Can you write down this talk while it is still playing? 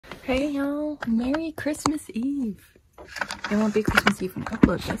Hey y'all, Merry Christmas Eve. It won't be Christmas Eve when I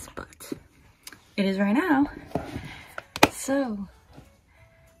upload this, but it is right now. So,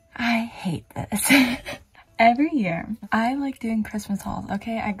 I hate this. Every year, I like doing Christmas hauls,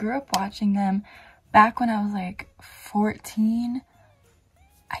 okay? I grew up watching them back when I was like 14.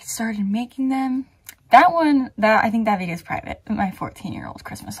 I started making them. I think that video is private, my 14-year-old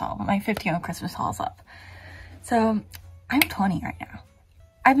Christmas haul, but my 15-year-old Christmas haul is up. So, I'm 20 right now.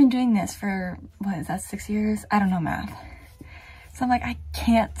 I've been doing this for, what is that, 6 years? I don't know math. So I'm like, I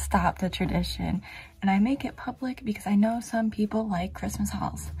can't stop the tradition. And I make it public because I know some people like Christmas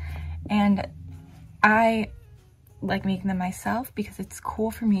hauls. And I like making them myself because it's cool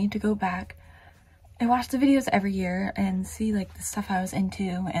for me to go back and watch the videos every year and see like the stuff I was into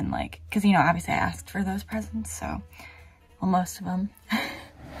and like, cause you know, obviously I asked for those presents. So, well, most of them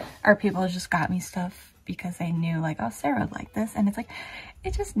are people who just got me stuff because they knew like, oh, Sarah would like this. And it's like,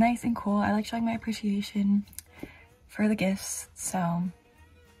 it's just nice and cool. I like showing my appreciation for the gifts. So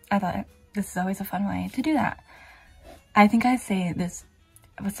I thought this is always a fun way to do that. I think I say this,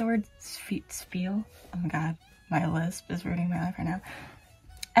 what's the word? Spiel? Oh my God, my lisp is ruining my life right now.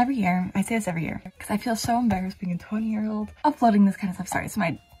 Every year, I say this every year because I feel so embarrassed being a 20-year-old uploading this kind of stuff. Sorry, it's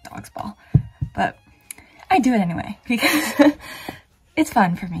my dog's ball, but I do it anyway because it's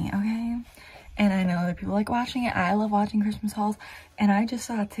fun for me, okay? And I know other people like watching it. I love watching Christmas hauls. And I just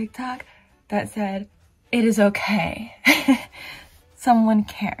saw a TikTok that said, it is okay. Someone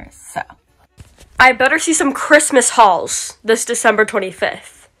cares, so. I better see some Christmas hauls this December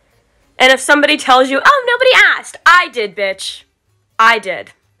 25th. And if somebody tells you, oh, nobody asked. I did, bitch. I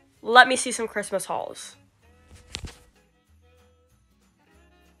did. Let me see some Christmas hauls.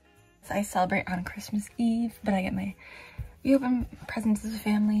 I celebrate on Christmas Eve, but we open presents as a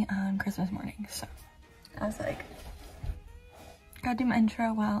family on Christmas morning, so I was like, gotta do my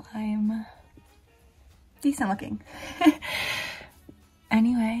intro while I'm decent looking.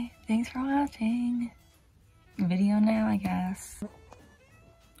 Anyway, thanks for watching. Video now, I guess.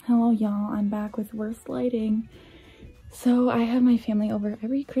 Hello y'all, I'm back with worse lighting. So I have my family over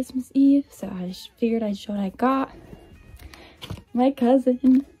every Christmas Eve, so I figured I'd show what I got. My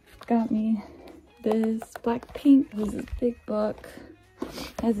cousin got me this Blackpink. This is a big book.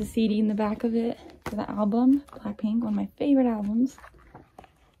 It has a CD in the back of it for the album Blackpink, one of my favorite albums.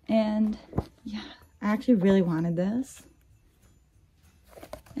 And yeah, I actually really wanted this.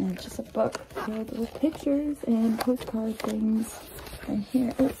 And it's just a book filled with pictures and postcard things. And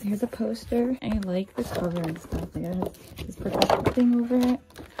here, oh, here's a poster. I like the cover and stuff. Like it has this protective thing over it.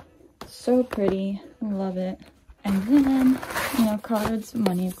 So pretty. I love it. And then, you know, cards,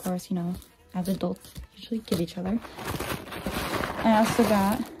 money, of course, you know, as adults usually give each other. I also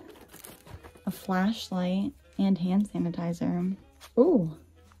got a flashlight and hand sanitizer. Ooh.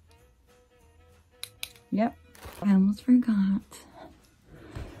 Yep. I almost forgot.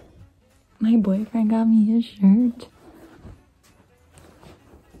 My boyfriend got me a shirt.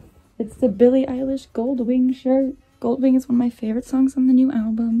 It's the Billie Eilish Goldwing shirt. Goldwing is one of my favorite songs on the new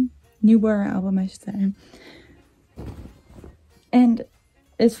album. Newer album, I should say. And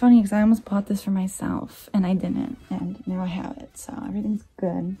it's funny because I almost bought this for myself and I didn't, and now I have it, so everything's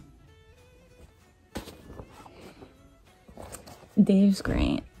good. Dave's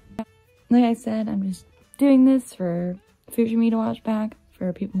great. Like I said, I'm just doing this for future me to watch back,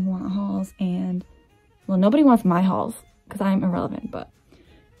 for people who want hauls, and well, nobody wants my hauls because I'm irrelevant,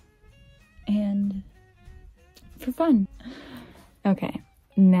 and for fun. Okay,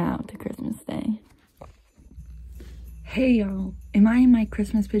 now to Christmas Day. Hey y'all, am I in my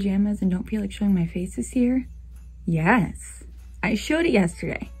Christmas pajamas and don't feel like showing my face this year? Yes, I showed it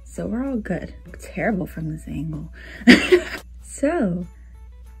yesterday, so we're all good. I look terrible from this angle. So,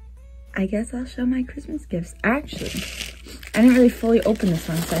 I guess I'll show my Christmas gifts. Actually, I didn't really fully open this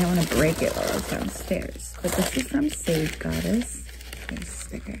one, so I don't want to break it while I was downstairs. But this is from Sage Goddess. Here's a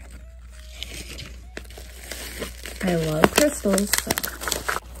sticker. I love crystals, so.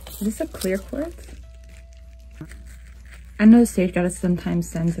 Is this a clear quartz? I know Sage Goddess sometimes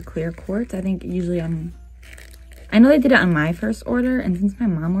sends a clear quartz. I think usually I know they did it on my first order, and since my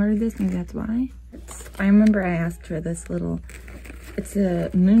mom ordered this, maybe that's why. I remember I asked for this little, it's a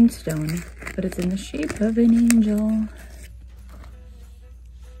moonstone, but it's in the shape of an angel.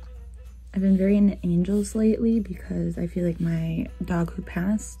 I've been very into angels lately because I feel like my dog who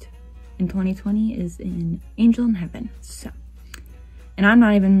passed in 2020 is an angel in heaven, so. And I'm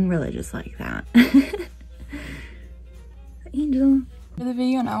not even religious like that. Angel. For the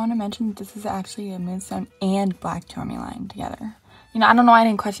video, and I want to mention that this is actually a moonstone and black tourmaline together. You know, I don't know why I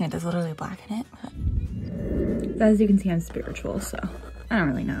didn't question it. There's literally black in it. But as you can see, I'm spiritual, so I don't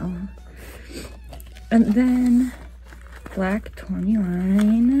really know. And then black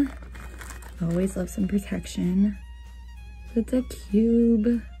tourmaline. Always love some protection. It's a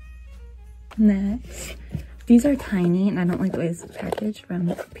cube. Next, these are tiny and I don't like the way this is packaged,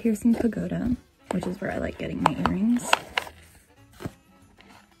 from Piercing Pagoda, which is where I like getting my earrings.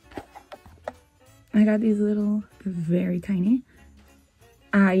 I got these little, very tiny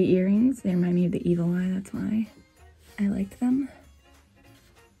eye earrings. They remind me of the evil eye, that's why I liked them.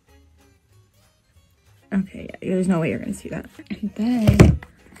 Okay, yeah, there's no way you're gonna see that. And then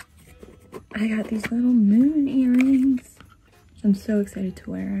I got these little moon earrings, which I'm so excited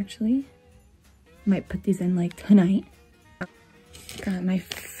to wear actually. Might put these in like tonight. Got my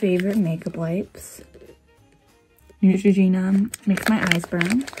favorite makeup wipes. Neutrogena makes my eyes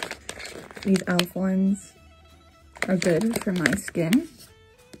burn. These e.l.f. ones are good for my skin.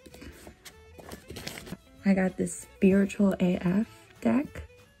 I got this Spiritual AF deck.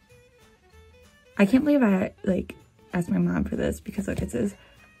 I can't believe I like asked my mom for this because look, it says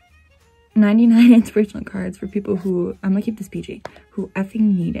 99 inspirational cards for people who, I'm gonna keep this PG, who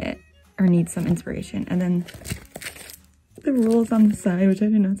effing need it or need some inspiration. And then the rules on the side, which I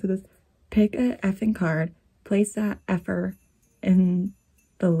did not say this, pick a effing card, place that effer in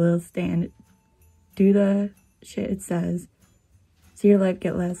the little stand, do the shit it says, see your life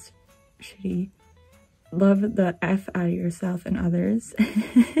get less shitty, love the F out of yourself and others.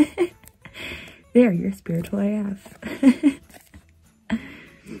 There, you're spiritual AF.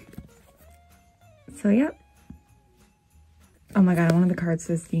 So, yep. Oh my god, one of the cards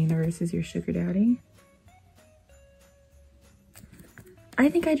says the universe is your sugar daddy. I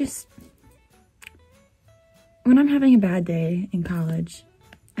think I just, when I'm having a bad day in college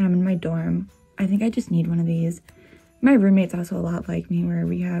and I'm in my dorm, I think I just need one of these. My roommate's also a lot like me, where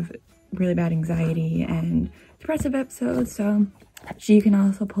we have really bad anxiety and depressive episodes, so she can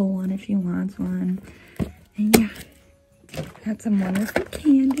also pull one if she wants one. And yeah, got some wonderful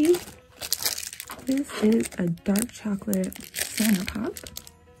candy. This is a dark chocolate Santa Pop,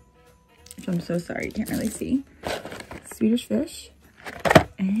 which I'm so sorry you can't really see. Swedish Fish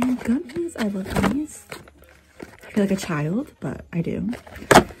and gummies. I love gummies. I feel like a child, but I do.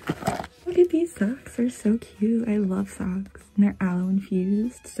 Look at these socks, they're so cute. I love socks and they're aloe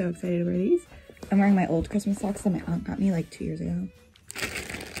infused. So excited to wear these. I'm wearing my old Christmas socks that my aunt got me like 2 years ago.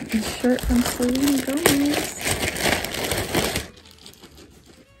 This shirt from Selena Gomez.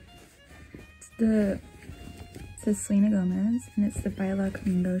 It says Selena Gomez and it's the Baila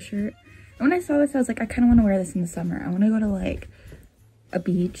Conmigo shirt. And when I saw this, I was like, I kind of want to wear this in the summer. I want to go to like a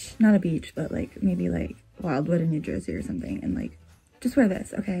beach, not a beach, but like maybe like Wildwood in New Jersey or something, and like just wear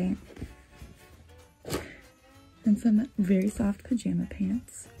this, okay? And some very soft pajama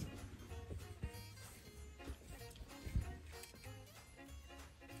pants.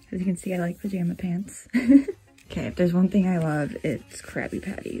 As you can see, I like pajama pants. Okay, if there's one thing I love, it's Krabby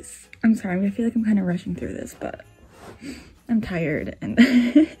Patties. I'm sorry, I feel like I'm kind of rushing through this, but I'm tired and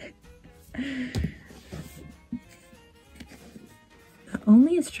the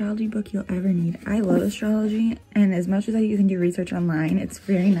only astrology book you'll ever need. I love astrology, and as much as you can do research online, it's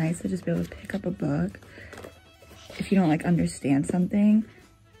very nice to just be able to pick up a book if you don't like understand something.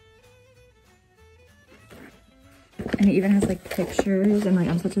 And it even has like pictures, and like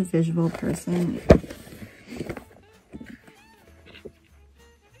I'm such a visual person.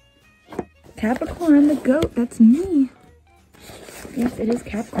 Capricorn, the goat, that's me. Yes, it is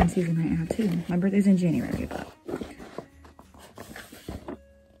Capricorn season right now too. My birthday's in January, but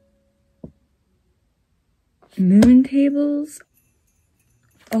moon tables.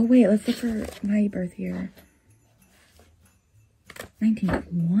 Oh wait, let's look for my birth year.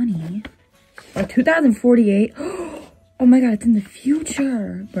 1920. Oh, 2048. Oh my god, it's in the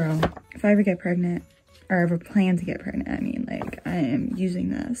future. Bro, if I ever get pregnant, or ever plan to get pregnant, I mean, like, I am using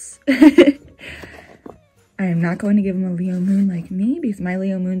this. I am not going to give him a Leo moon like me, because my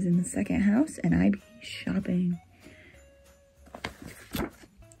Leo moon's in the 2nd house and I be shopping.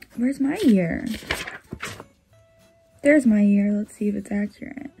 Where's my year? There's my year. Let's see if it's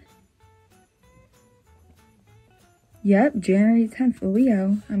accurate. Yep, January 10th,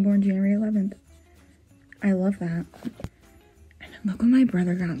 Leo. I'm born January 11th. I love that. And look what my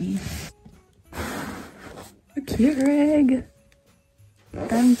brother got me. A Keurig.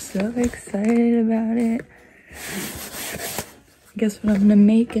 I'm so excited about it. Guess what I'm gonna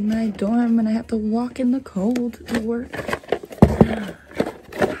make in my dorm when I have to walk in the cold to work?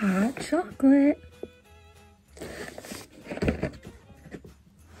 Hot chocolate.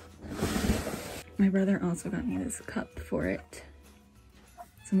 My brother also got me this cup for it.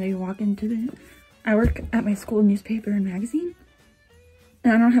 So maybe walk into the, I work at my school newspaper and magazine.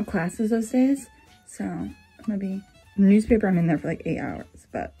 And I don't have classes those days, so I'm gonna be newspaper. I'm in there for like 8 hours,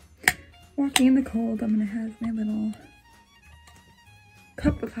 but walking in the cold, I'm gonna have my little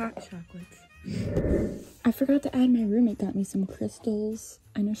cup of hot chocolates. I forgot to add my roommate got me some crystals.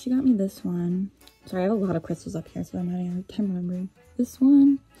 I know she got me this one. Sorry, I have a lot of crystals up here, so I'm having a hard time remembering. This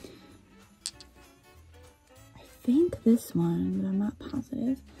one. I think this one, but I'm not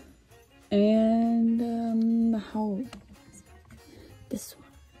positive. And how? This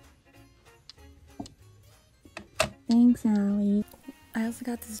one. Thanks, Allie. I also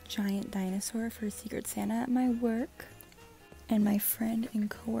got this giant dinosaur for Secret Santa at my work. And my friend and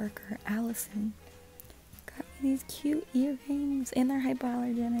coworker, Allison, got me these cute earrings, and they're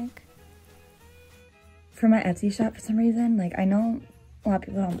hypoallergenic. For my Etsy shop, for some reason, like, I know a lot of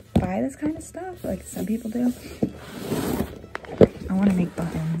people don't buy this kind of stuff, like some people do. I want to make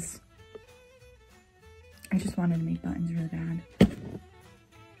buttons. I just wanted to make buttons really bad.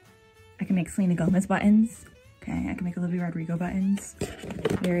 I can make Selena Gomez buttons. Okay, I can make Olivia Rodrigo buttons.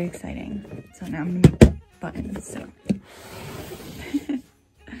 Very exciting. So now I'm gonna make buttons, so.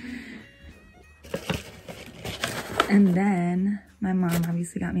 And then my mom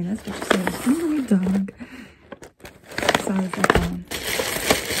obviously got me this, which is a little dog. So I was like,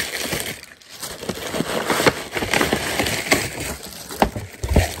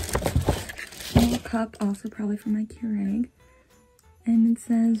 little cup, also probably from my Keurig. And it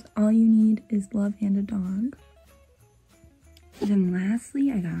says, all you need is love and a dog. Then lastly,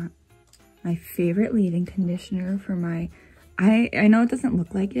 I got my favorite leave-in conditioner for my, I know it doesn't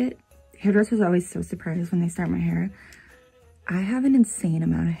look like it. Hairdressers are always so surprised when they start my hair. I have an insane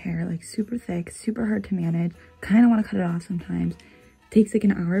amount of hair, like super thick, super hard to manage. Kind of want to cut it off sometimes. Takes like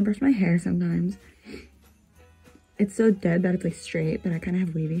an hour to brush my hair sometimes. It's so dead that it's like straight, but I kind of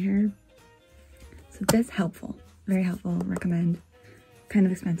have wavy hair. So this helpful, very helpful, recommend. Kind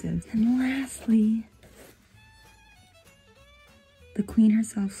of expensive. And lastly, the queen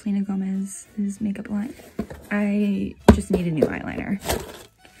herself, Selena Gomez's makeup line. I just need a new eyeliner.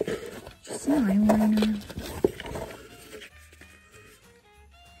 Just an eyeliner.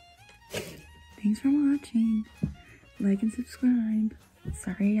 Thanks for watching. Like and subscribe.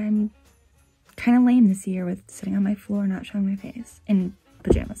 Sorry, I'm kind of lame this year with sitting on my floor not showing my face in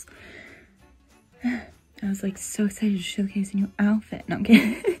pajamas. I was like so excited to showcase a new outfit. No, I'm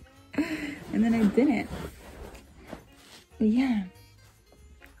kidding. And then I didn't. But yeah.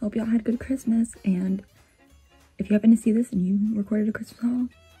 Hope y'all had a good Christmas. And if you happen to see this and you recorded a Christmas haul,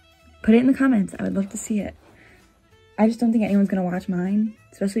 put it in the comments. I would love to see it. I just don't think anyone's gonna watch mine,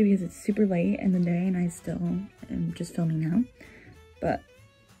 especially because it's super late in the day and I still am just filming now. But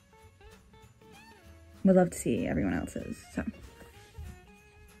would love to see everyone else's. So.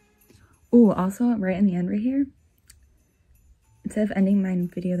 Oh, also right in the end right here, instead of ending my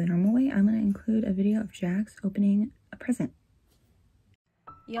video the normal way, I'm gonna include a video of Jax opening a present.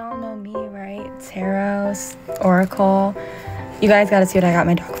 Y'all know me, right? Tarot, Oracle. You guys gotta see what I got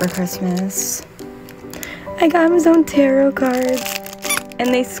my dog for Christmas. I got him his own tarot cards.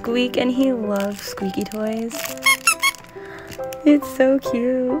 And they squeak, and he loves squeaky toys. It's so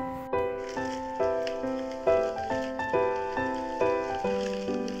cute.